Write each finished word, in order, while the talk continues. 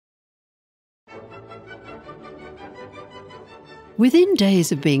Within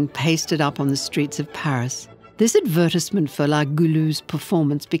days of being pasted up on the streets of Paris, this advertisement for La Goule's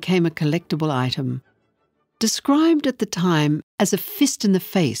performance became a collectible item. Described at the time as a fist in the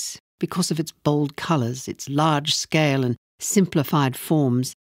face because of its bold colours, its large scale and simplified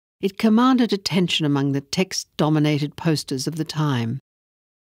forms, it commanded attention among the text-dominated posters of the time.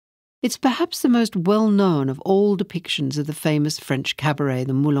 It's perhaps the most well-known of all depictions of the famous French cabaret,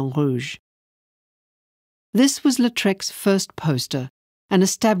 the Moulin Rouge. This was Lautrec's first poster and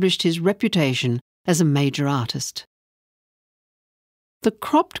established his reputation as a major artist. The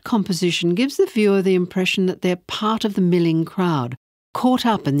cropped composition gives the viewer the impression that they're part of the milling crowd, caught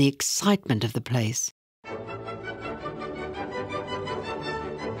up in the excitement of the place.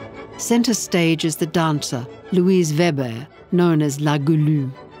 Centre stage is the dancer, Louise Weber, known as La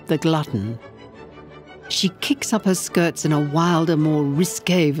Goulue, the glutton. She kicks up her skirts in a wilder, more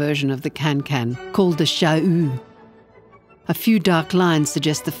risqué version of the can-can, called the chahut. A few dark lines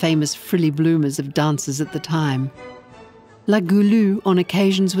suggest the famous frilly bloomers of dancers at the time. La Goulue, on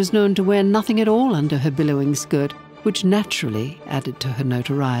occasions, was known to wear nothing at all under her billowing skirt, which naturally added to her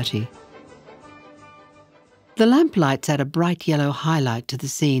notoriety. The lamplights add a bright yellow highlight to the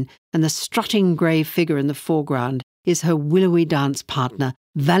scene, and the strutting grey figure in the foreground is her willowy dance partner,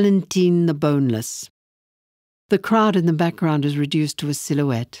 Valentine the Boneless. The crowd in the background is reduced to a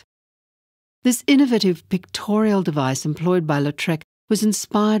silhouette. This innovative pictorial device employed by Lautrec was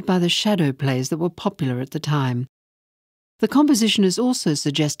inspired by the shadow plays that were popular at the time. The composition is also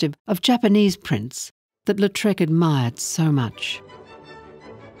suggestive of Japanese prints that Lautrec admired so much.